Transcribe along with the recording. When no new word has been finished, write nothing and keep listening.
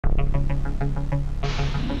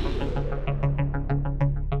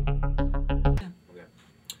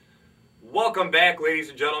Welcome back, ladies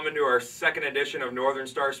and gentlemen, to our second edition of Northern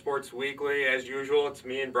Star Sports Weekly. As usual, it's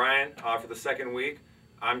me and Brian for the second week.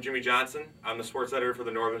 I'm Jimmy Johnson. I'm the sports editor for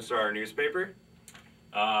the Northern Star newspaper.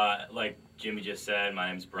 Like Jimmy just said, my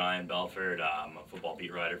name's Brian Belford. I'm a football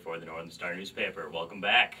beat writer for the Northern Star newspaper. Welcome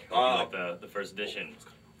back. Hope you like the first edition.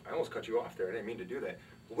 I almost cut you off there. I didn't mean to do that.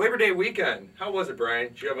 Labor Day weekend. How was it, Brian?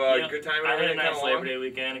 Did you have a good time? I had a nice Labor Day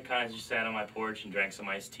weekend. I kind of just sat on my porch and drank some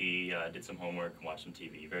iced tea, did some homework, and watched some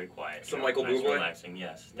TV. Very quiet. Some Michael Bublé? Relaxing,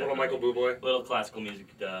 yes. Little Michael Bublé? Little classical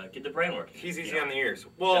music to get the brain working. He's easy on the ears.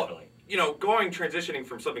 Well, definitely. Transitioning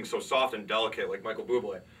from something so soft and delicate like Michael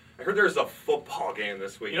Bublé, I heard there's a football game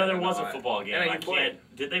this weekend. There was a football game.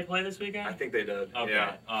 Did they play this weekend? I think they did. Okay.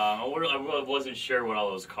 Yeah. I wasn't sure what all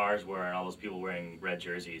those cars were and all those people wearing red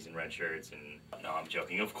jerseys and red shirts. And no, I'm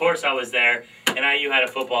joking. Of course I was there. NIU had a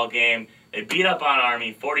football game. They beat up on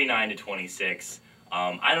Army 49-26.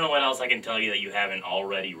 I don't know what else I can tell you that you haven't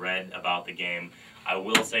already read about the game. I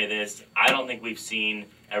will say this. I don't think we've seen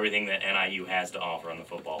everything that NIU has to offer on the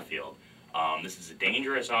football field. This is a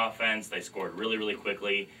dangerous offense. They scored really, really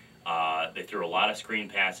quickly. They threw a lot of screen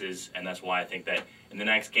passes, and that's why I think that in the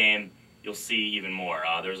next game you'll see even more.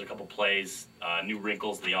 There was a couple plays, new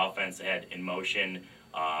wrinkles to the offense they had in motion,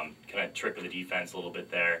 kind of trick the defense a little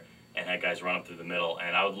bit there, and had guys run up through the middle.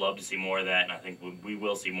 And I would love to see more of that, and I think we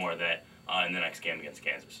will see more of that in the next game against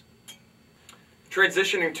Kansas.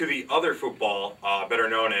 Transitioning to the other football, better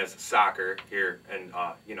known as soccer here in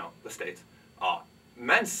the States,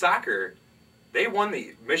 men's soccer, they won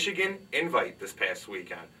the Michigan Invite this past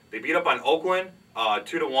weekend. They beat up on Oakland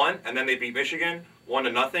 2-1, and then they beat Michigan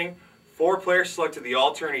 1-0. 4 players selected to the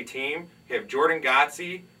all-tourney team. You have Jordan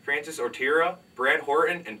Gotze, Francis Otira, Brad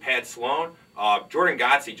Horton, and Pat Sloan. Jordan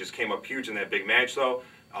Gotze just came up huge in that big match, though.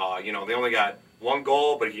 They only got 1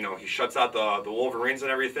 goal, but he shuts out the Wolverines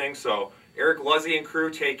and everything. So Eric Luzzy and crew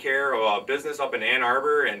take care of business up in Ann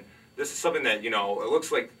Arbor, and this is something that it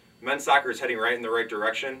looks like men's soccer is heading right in the right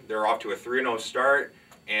direction. They're off to a 3-0 start,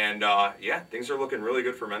 and things are looking really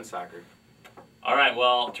good for men's soccer. All right,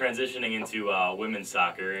 well, transitioning into women's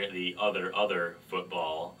soccer, the other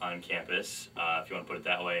football on campus, if you want to put it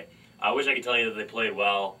that way. I wish I could tell you that they played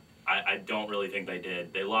well. I don't really think they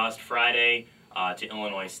did. They lost Friday to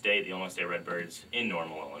Illinois State, the Illinois State Redbirds in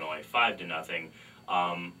Normal, Illinois, 5-0.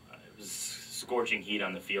 It was scorching heat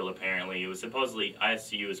on the field, apparently. It was supposedly,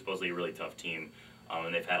 ISU was supposedly a really tough team.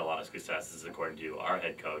 And they've had a lot of successes, according to our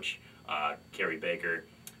head coach, Kerry Baker.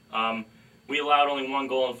 We allowed only 1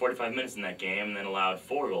 goal in 45 minutes in that game, and then allowed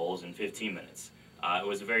 4 goals in 15 minutes. It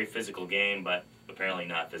was a very physical game, but apparently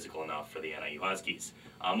not physical enough for the NIU Huskies.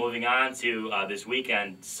 Moving on to this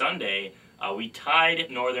weekend, Sunday, we tied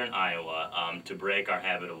Northern Iowa to break our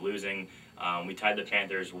habit of losing. We tied the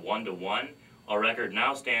Panthers 1-1. Our record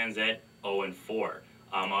now stands at 0-4.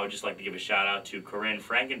 I would just like to give a shout out to Corinne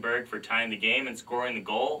Frankenberg for tying the game and scoring the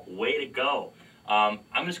goal. Way to go!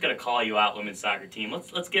 I'm just gonna call you out, women's soccer team.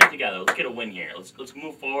 Let's get it together. Let's get a win here. Let's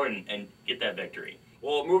move forward and get that victory.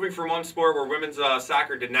 Well, moving from one sport where women's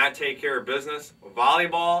soccer did not take care of business,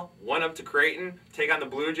 volleyball went up to Creighton, take on the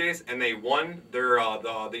Blue Jays, and they won their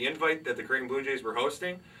the invite that the Creighton Blue Jays were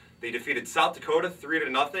hosting. They defeated South Dakota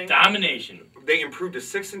 3-0. Domination. They improved to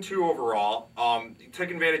 6-2 overall.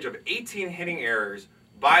 Took advantage of 18 hitting errors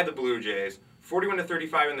by the Blue Jays,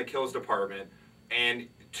 41-35 in the kills department, and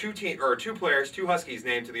two Huskies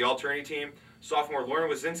named to the all-tourney team, sophomore Lauren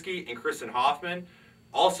Wazinski and Kristen Hoffman.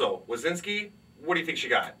 Also, Wazinski, what do you think she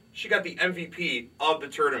got? She got the MVP of the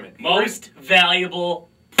tournament. Most valuable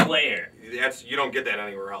player. You don't get that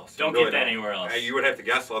anywhere else. Don't get that anywhere else. You would have to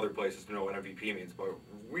guess other places to know what MVP means, but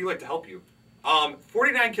we like to help you.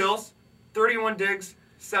 49 kills, 31 digs,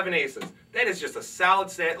 7 aces. That is just a solid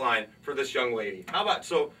stat line for this young lady. How about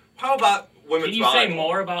women's volleyball? Can you say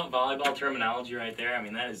more about volleyball terminology right there? I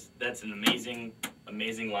mean, that's an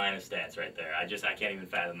amazing line of stats right there. I can't even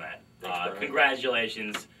fathom that.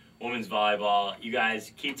 Congratulations, women's volleyball. You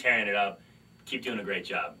guys keep tearing it up. Keep doing a great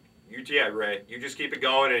job. Ray. You just keep it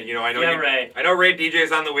going, and Ray. I know Ray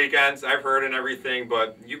DJs on the weekends. I've heard and everything,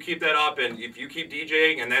 but you keep that up, and if you keep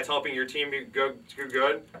DJing and that's helping your team go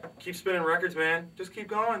good, keep spinning records, man. Just keep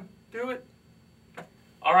going. Do it.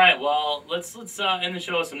 All right, well, let's end the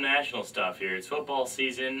show with some national stuff here. It's football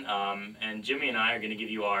season, and Jimmy and I are going to give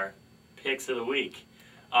you our picks of the week.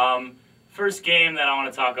 First game that I want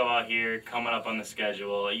to talk about here, coming up on the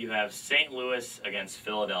schedule, you have St. Louis against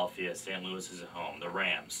Philadelphia. St. Louis is at home, the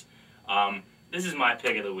Rams. This is my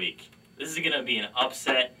pick of the week. This is going to be an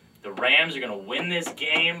upset. The Rams are going to win this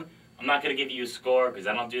game. I'm not going to give you a score because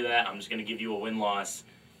I don't do that. I'm just going to give you a win-loss.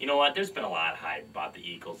 you know what? There's been a lot of hype about the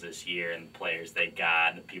Eagles this year and the players they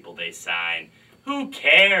got and the people they signed. Who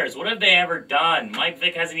cares? What have they ever done? Mike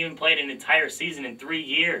Vick hasn't even played an entire season in 3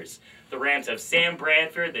 years. The Rams have Sam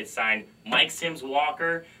Bradford. They signed Mike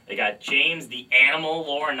Sims-Walker. They got James the Animal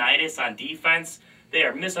Laurinaitis on defense. They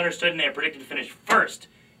are misunderstood and they are predicted to finish first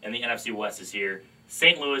in the NFC West this year.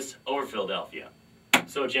 St. Louis over Philadelphia.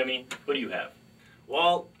 So, Jimmy, who do you have?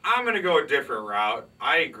 Well, I'm going to go a different route.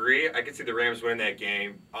 I agree. I can see the Rams winning that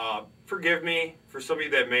game. Forgive me for some of you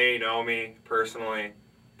that may know me personally,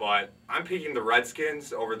 but I'm picking the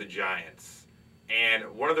Redskins over the Giants. And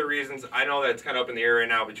one of the reasons, I know that it's kind of up in the air right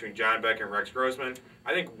now between John Beck and Rex Grossman.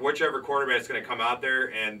 I think whichever quarterback is going to come out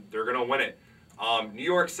there, and they're going to win it. New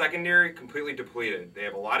York secondary, completely depleted. They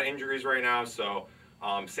have a lot of injuries right now, so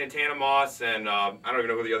Santana Moss and I don't even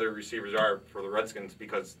know who the other receivers are for the Redskins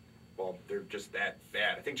because, well, they're just that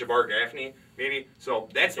bad. I think Jabbar Gaffney, maybe. So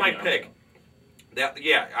that's my pick. I'm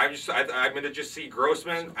going to just see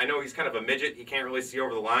Grossman. I know he's kind of a midget. He can't really see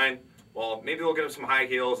over the line. Well, maybe they'll get him some high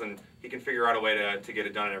heels, and he can figure out a way to get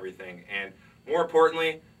it done and everything. And more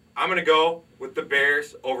importantly, I'm going to go with the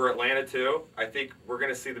Bears over Atlanta, too. I think we're going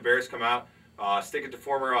to see the Bears come out, stick it to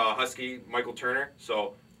former Husky Michael Turner.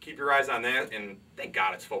 So keep your eyes on that, and thank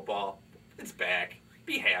God it's football. It's back.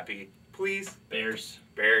 Be happy, please. Bears.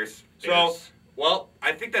 So, well,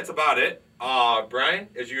 I think that's about it. Brian,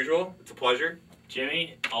 as usual, it's a pleasure.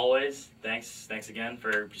 Jimmy, always, thanks again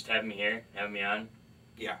for just having me here, having me on.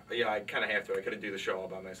 Yeah, I kind of have to. I couldn't do the show all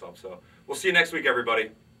by myself. So we'll see you next week,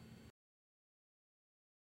 everybody.